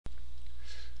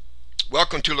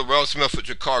Welcome to Laurel Smith with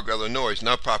Chicago, Illinois,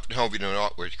 nonprofit home video and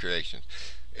artwork creations.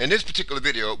 In this particular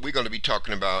video, we're going to be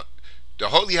talking about the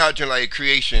Holy Hydrogen Light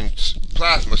Creation's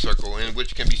plasma circle, in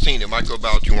which can be seen in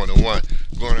Microbiology 101,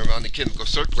 going around the chemical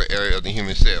circular area of the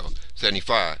human cell,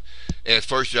 75, as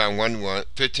 1 John 1:1,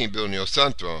 15 billion year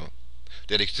sun throne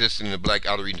that existed in the black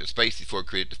outer region of space before it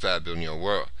created the 5 billion year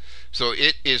world. So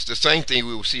it is the same thing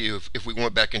we will see if we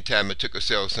went back in time and took a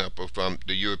cell sample from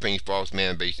the European false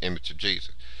man-based image of Jesus.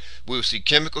 We will see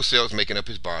chemical cells making up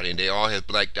his body, and they all have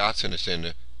black dots in the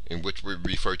center, in which we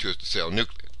refer to as the cell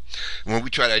nucleus. When we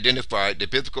try to identify the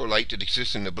biblical light that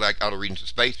exists in the black outer regions of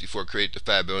space before it created the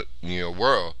 5 billion year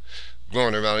world,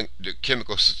 glowing around the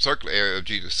chemical circular area of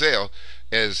Jesus' cell,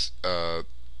 as the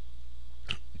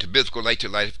biblical light to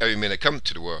light every man that comes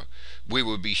to the world, we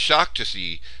will be shocked to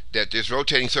see that this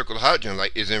rotating circle of hydrogen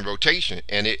light is in rotation,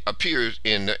 and it appears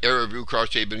in the area of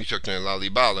cross-shaped building structure in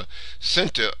lalibela,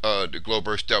 center of the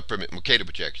GOERS stealth pyramid Mercator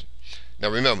projection. Now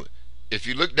remember, if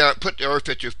you look down, put the earth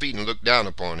at your feet and look down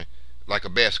upon it like a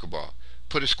basketball.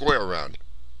 Put a square around it.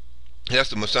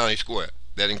 That's the Masonic square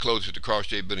that encloses the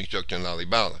cross-shaped building structure in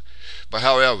lalibela. But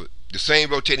however, the same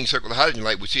rotating circle of hydrogen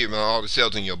light we see around all the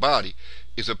cells in your body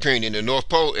is appearing in the North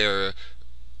Pole area,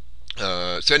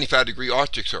 75-degree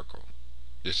Arctic circle.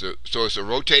 So it's a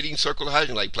rotating circle of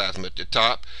hydrogen light plasma at the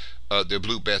top of the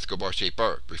blue basketball-shaped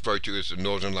Earth, referred to as the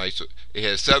Northern Lights. So it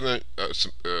has 7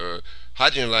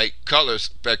 hydrogen light color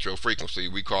spectral frequency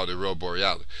we call the aurora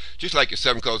borealis. Just like the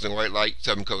 7 colors in white light,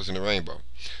 7 colors in the rainbow.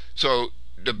 So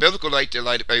the biblical light that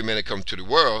light up every man that comes to the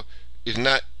world is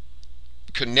not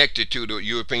connected to the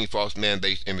European false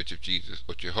man-based image of Jesus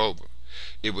or Jehovah.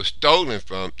 It was stolen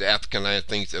from the African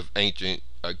landscapes of ancient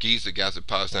Giza, Gaza,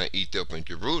 Palestine, Ethiopia, and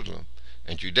Jerusalem,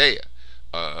 and Judea.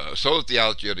 Solar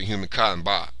theology of the human cotton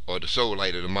body, or the soul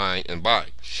light of the mind and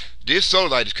body. This soul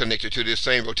light is connected to this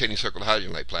same rotating circle of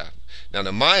hydrogen light plasma. Now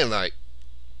the mind light,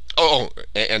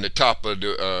 and the top of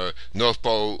the North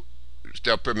Pole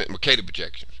stealth pyramid Mercator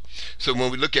projections. So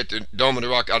when we look at the Dome of the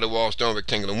Rock, outer wall, stone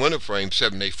rectangular window frame,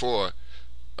 784,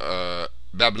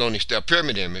 Babylonian stealth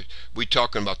pyramid image, we're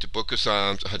talking about the book of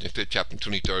Psalms, 105th chapter,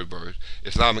 23rd verse,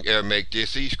 Islamic, Aramaic, Dead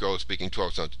Sea Scrolls, speaking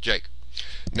 12 sons of Jacob.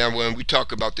 Now when we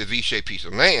talk about the V-shaped piece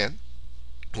of land,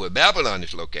 where Babylon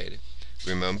is located,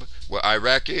 remember, where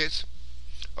Iraq is?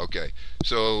 Okay,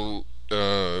 so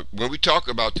when we talk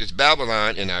about this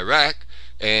Babylon in Iraq,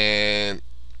 and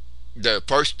the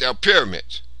first stealth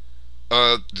pyramids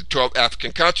of the 12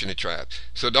 African continent tribes.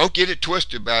 So don't get it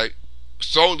twisted by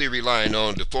solely relying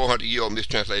on the 400-year-old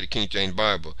mistranslated King James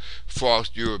Bible, false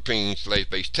European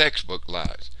slave-based textbook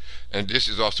lies. And this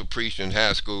is also preached in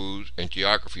high schools and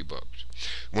geography books.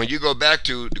 When you go back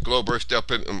to the GOERS stealth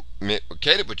pyramid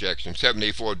Mercator projection,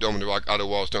 784 Dome of the Rock, outer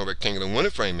wall, stone rectangular window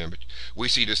frame image, we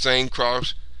see the same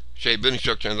cross-shaped building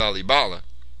structure in lalibela.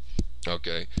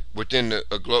 Okay, within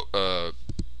the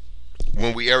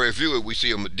when we area view it, we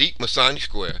see a deep Masonic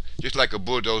square, just like a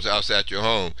bulldozer outside your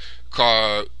home,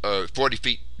 carved 40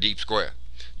 feet deep square.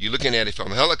 You're looking at it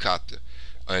from a helicopter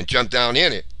and jump down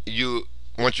in it.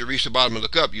 Once you reach the bottom and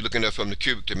look up, you're looking at it from the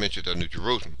cubic dimensions of New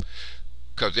Jerusalem,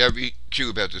 because every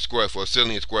cube has a square for a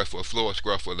ceiling, a square for a floor, a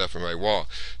square for a left and right wall.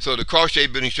 So the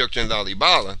cross-shaped building structure in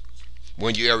lalibela,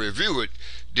 when you area view it,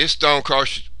 this stone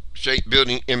cross-shaped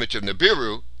building image of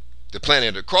Nibiru, the planet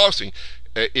of the crossing,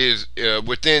 is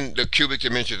within the cubic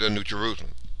dimensions of New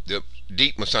Jerusalem, the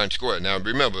deep Masonic square. Now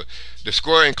remember, the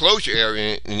square enclosure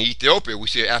area in Ethiopia, we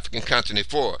see an African continent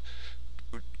 4,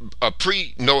 a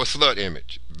pre-Noah flood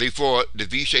image, before the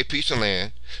V-shaped piece of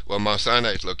land where Mount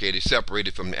Sinai is located,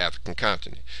 separated from the African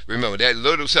continent. Remember, that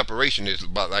little separation is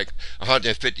about like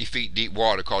 150 feet deep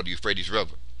water called the Euphrates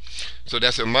River. So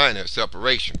that's a minor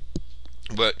separation.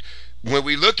 But when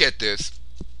we look at this,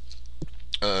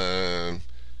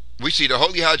 we see the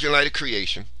holy hydrogen light of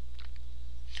creation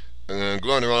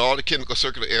glowing around all the chemical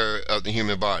circular area of the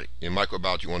human body in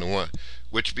Microbiology 101,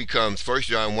 which becomes 1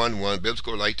 John 1:1,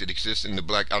 biblical light that exists in the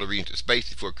black outer regions of space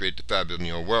before it created the 5 billion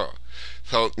year world.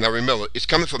 So now remember, it's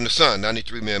coming from the sun,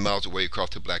 93 million miles away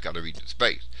across the black outer regions of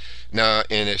space. Now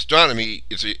in astronomy,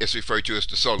 it's referred to as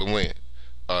the solar wind,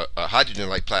 a hydrogen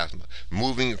light plasma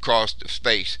moving across the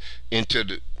space into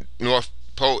the North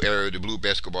Pole area of the blue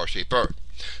basketball-shaped Earth.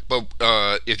 But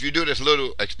if you do this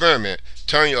little experiment,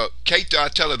 turn your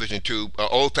K-dot television tube,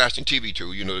 old-fashioned TV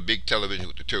tube, you know, the big television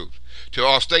with the tubes, to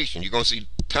off station. You're going to see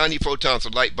tiny photons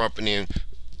of light bumping in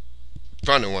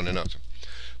front of one another.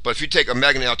 But if you take a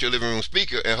magnet out your living room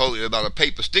speaker and hold it about a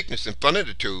paper thickness in front of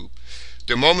the tube,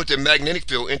 the moment the magnetic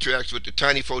field interacts with the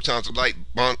tiny photons of light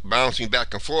bouncing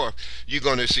back and forth, you're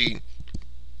going to see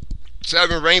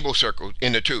 7 rainbow circles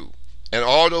in the tube. And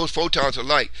all those photons of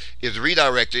light is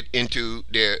redirected into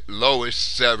their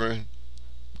lowest 7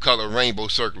 color rainbow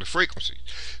circular frequencies.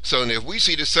 So if we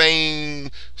see the same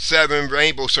 7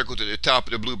 rainbow circles at the top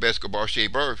of the blue basketball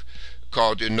shaped earth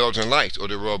called the Northern Lights or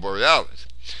the Aurora Borealis,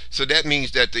 so that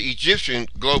means that the Egyptian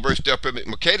globe earth stellar pyramid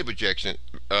Mercator projection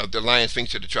of the Lion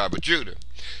Sphinx of the tribe of Judah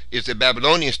is the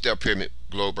Babylonian stellar pyramid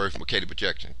globe earth Mercator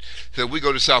projection. So if we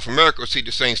go to South America, we'll see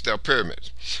the same stellar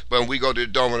pyramids. But when we go to the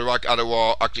Dome of the Rock outer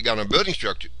wall octagonal building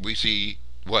structure, we see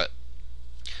what?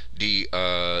 The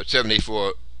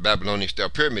 784 Babylonian stellar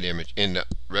pyramid image in the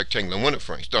rectangular window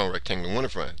frame, stone rectangular window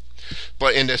frame.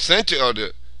 But in the center of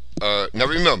the, now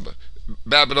remember,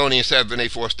 Babylonian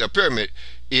 784 stellar pyramid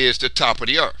is the top of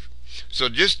the earth. So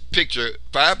just picture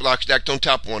 5 blocks stacked on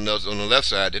top of one another on the left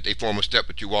side that they form a step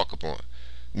that you walk upon.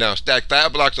 Now stack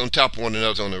 5 blocks on top of one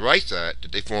another on the right side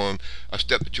that they form a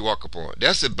step that you walk upon.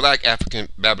 That's the black African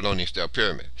Babylonian stellar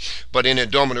pyramid. But in the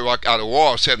Dome of the Rock outer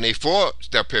wall 784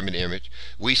 stellar pyramid image,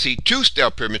 we see 2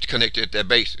 stellar pyramids connected at their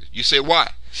bases. You say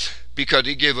why? Because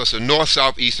they give us a north,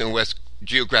 south, east, and west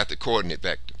geographic coordinate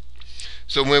vector.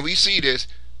 So when we see this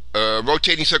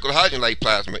rotating circular hydrogen light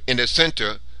plasma in the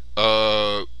center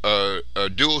of a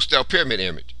dual stellar pyramid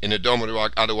image in the Dome of the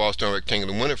Rock outer wall stone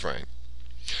rectangular window frame,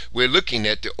 we're looking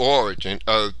at the origin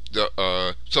of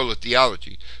the solar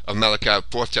theology of Malachi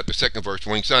 4th chapter 2nd verse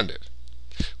winged Sundays,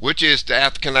 which is the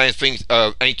African Lion Sphinx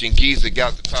of ancient Giza,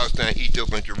 Gaza, Palestine,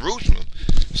 Ethiopia, and Jerusalem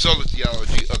solar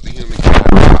theology of the human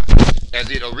God as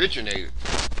it originated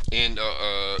in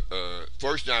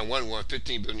 1 John 1:1,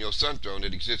 15 billion year sun throne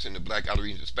that exists in the black outer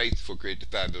regions of space before created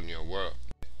the 5 billion year world.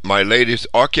 My latest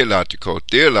archaeological,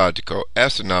 theological,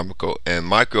 astronomical, and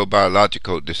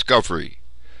microbiological discovery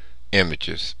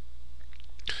images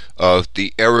of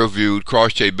the aerial-viewed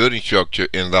cross-shaped building structure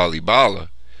in Lalibela,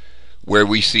 where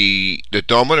we see the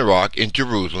Dome of the Rock in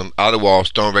Jerusalem, outer wall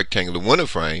stone rectangular window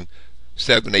frame,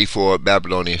 784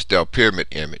 Babylonian stellar pyramid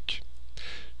image.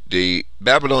 The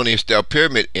Babylonian stellar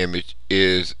pyramid image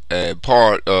is a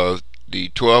part of the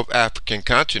 12 African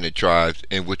continent tribes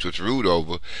in which was ruled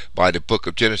over by the book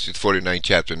of Genesis 49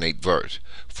 chapter and 8 verse,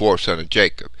 4th son of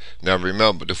Jacob. Now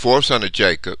remember, the 4th son of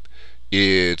Jacob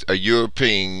is a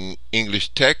European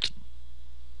English textbook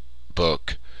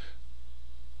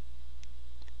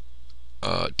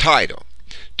title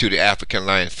to the African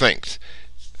Lion Sphinx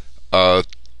of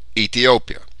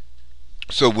Ethiopia.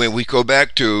 So when we go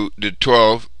back to the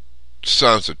 12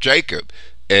 sons of Jacob,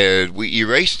 and we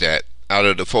erase that out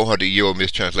of the 400-year-old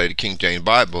mistranslated King James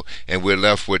Bible, and we're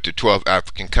left with the 12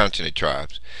 African continent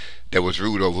tribes that was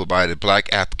ruled over by the black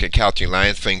African couching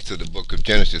lion sphinx of the book of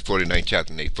Genesis 49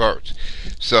 chapter and 8 verse.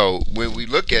 So when we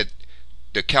look at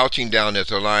the couching down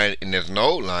as a lion and as an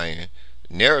old lion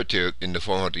narrative in the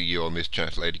 400-year-old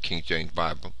mistranslated King James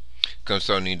Bible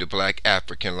concerning the black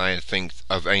African lion sphinx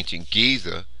of ancient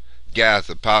Giza,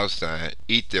 Gaza, Palestine,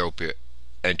 Ethiopia,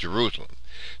 and Jerusalem.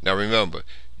 Now remember,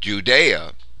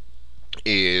 Judea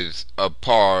is a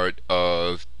part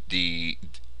of the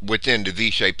within the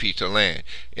V-shaped piece of land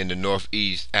in the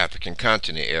northeast African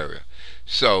continent area.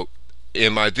 So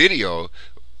in my video,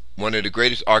 one of the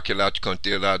greatest archaeological and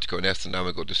theological and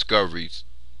astronomical discoveries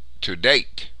to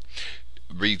date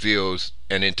reveals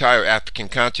an entire African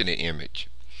continent image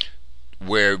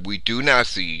where we do not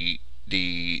see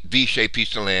the V-shaped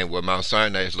piece of land where Mount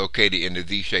Sinai is located in the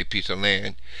V-shaped piece of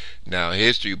land. Now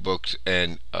history books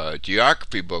and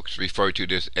geography books refer to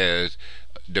this as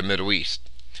the Middle East.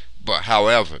 But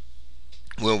however,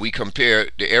 when we compare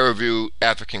the aerial view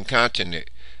African continent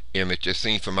image as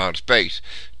seen from outer space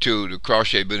to the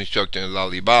cross-shaped building structure in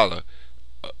Lalibela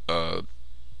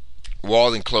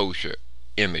wall enclosure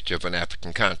image of an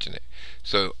African continent.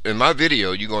 So in my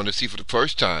video, you're going to see for the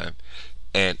first time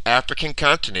an African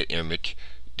continent image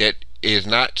that is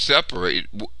not separated,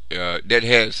 that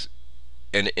has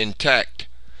an intact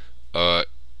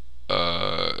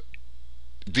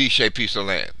V-shaped piece of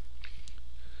land.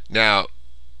 Now,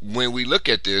 when we look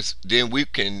at this, then we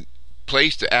can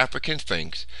place the African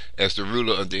Sphinx as the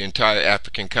ruler of the entire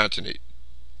African continent.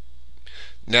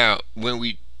 Now, when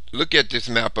we look at this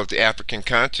map of the African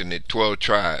continent, 12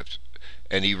 tribes,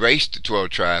 and erase the 12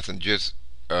 tribes and just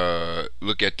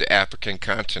look at the African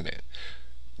continent,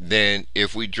 then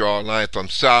if we draw a line from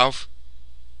south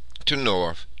to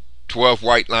north, 12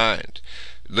 white lines,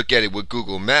 look at it with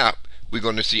Google Map, we're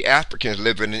going to see Africans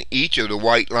living in each of the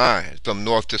white lines from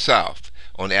north to south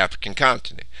on the African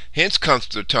continent. Hence comes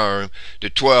the term the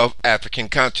 12 African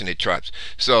continent tribes.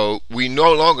 So we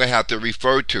no longer have to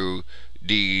refer to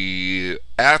the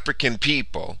African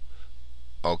people,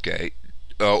 okay,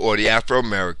 or the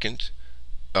Afro-Americans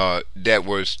that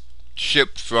was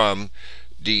shipped from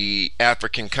the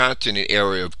African continent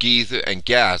area of Giza and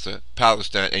Gaza,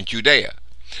 Palestine, and Judea.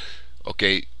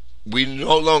 Okay, we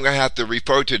no longer have to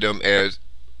refer to them as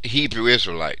Hebrew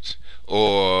Israelites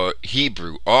or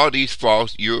Hebrew. All these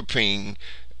false European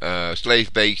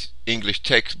slave-based English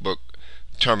textbook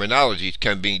terminologies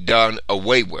can be done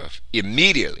away with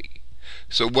immediately.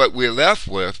 So what we're left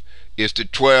with is the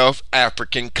 12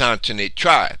 African continent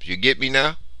tribes. You get me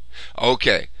now?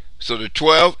 Okay, so the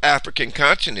 12 African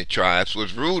continent tribes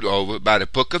was ruled over by the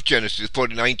book of Genesis,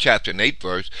 49 chapter and 8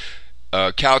 verse,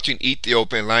 couching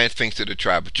Ethiopian lion sphinx of the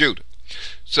tribe of Judah.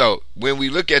 So when we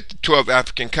look at the 12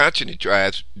 African continent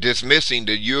tribes, dismissing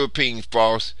the European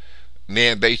false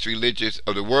man-based religions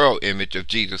of the world image of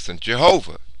Jesus and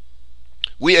Jehovah,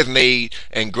 we have made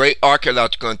a great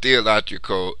archaeological and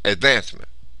theological advancement.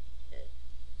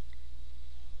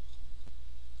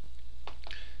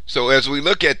 So as we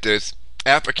look at this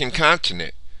African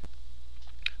continent,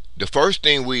 the first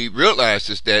thing we realize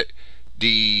is that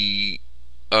the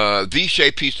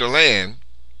V-shaped piece of land,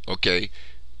 okay,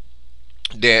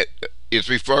 that is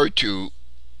referred to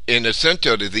in the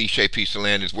center of the V-shaped piece of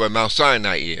land is where Mount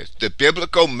Sinai is, the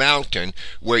biblical mountain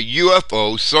where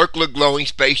UFO circular glowing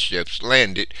spaceships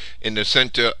landed in the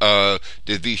center of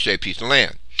the V-shaped piece of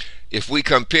land. If we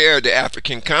compare the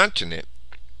African continent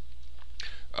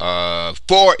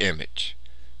fore image,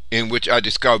 in which I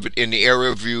discovered in the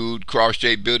area viewed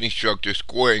cross-shaped building structure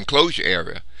square enclosure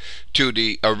area, to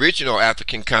the original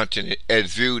African continent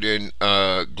as viewed in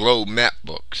globe map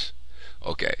books.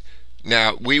 Okay,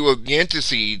 now we will begin to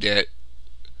see that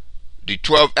the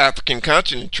 12 African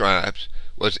continent tribes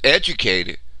was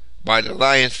educated by the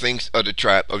lion sphinx of the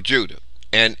tribe of Judah,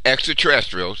 and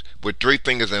extraterrestrials with 3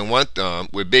 fingers and 1 thumb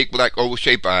with big black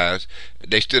oval-shaped eyes.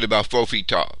 They stood about 4 feet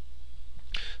tall.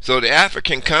 So the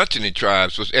African continent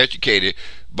tribes was educated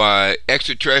by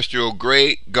extraterrestrial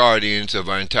great guardians of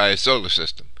our entire solar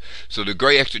system. So the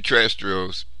great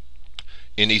extraterrestrials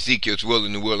in Ezekiel's will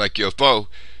in the world like U.F.O,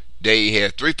 they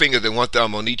had 3 fingers and 1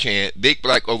 thumb on each hand, big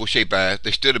black oval-shaped eyes.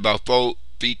 They stood about 4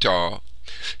 feet tall.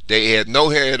 They had no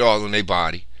hair at all on their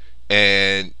body,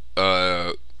 and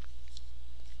they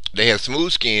had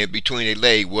smooth skin between their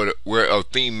legs where a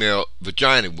female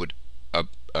vagina would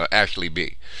actually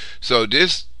be. So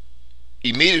this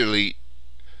immediately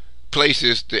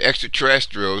places the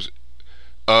extraterrestrials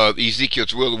of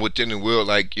Ezekiel's will within the world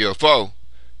like U.F.O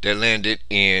that landed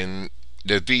in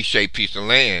the V-shaped piece of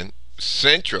land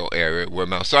central area where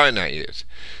Mount Sinai is.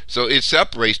 So it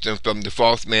separates them from the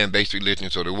false man-based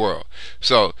religions of the world.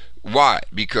 So why?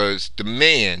 Because the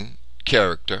man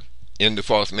character in the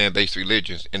false man-based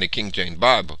religions in the King James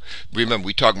Bible, remember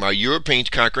we talking about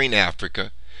Europeans conquering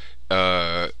Africa,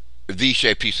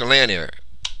 V-shaped piece of land area.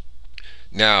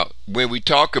 Now, when we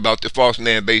talk about the false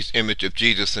man-based image of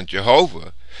Jesus and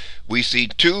Jehovah, we see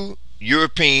 2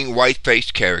 European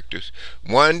white-faced characters.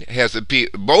 One has a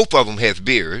beard, both of them have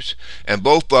beards, and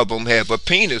both of them have a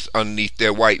penis underneath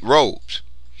their white robes.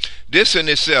 This in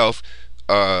itself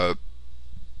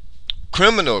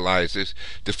criminalizes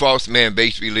the false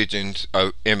man-based religions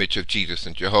image of Jesus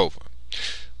and Jehovah.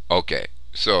 Okay,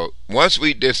 so once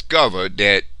we discover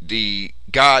that the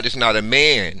God is not a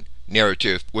man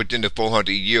narrative within the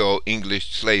 400-year-old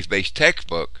English slave-based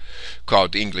textbook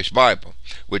called the English Bible,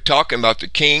 we're talking about the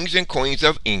kings and queens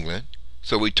of England.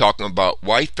 So we're talking about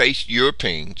white-faced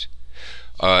Europeans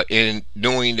in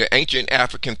during the ancient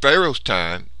African pharaohs'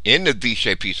 time in the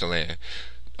V-shaped piece of land,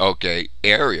 okay,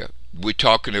 area. We're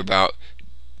talking about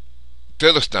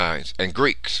Philistines and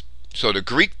Greeks. So the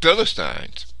Greek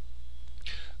Philistines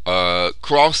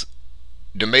crossed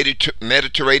the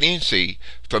Mediterranean Sea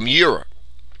from Europe.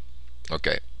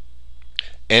 Okay,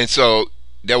 and so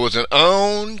there was an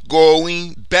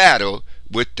ongoing battle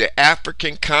with the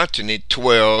African continent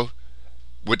 12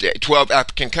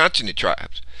 African continent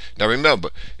tribes. Now remember,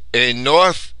 in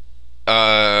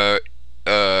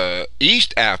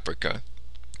East Africa,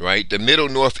 right, the middle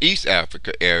northeast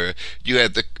Africa area, you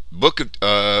have the book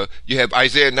of you have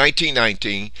Isaiah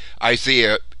 19:19,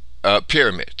 Isaiah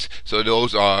pyramids. So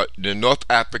those are the North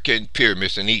African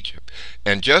pyramids in Egypt.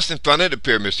 And just in front of the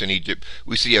pyramids in Egypt,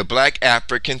 we see a black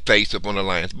African face upon a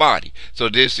lion's body. So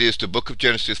this is the book of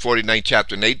Genesis 49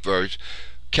 chapter and 8 verse,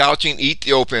 couching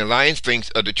Ethiopian lion sphinx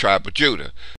of the tribe of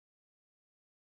Judah.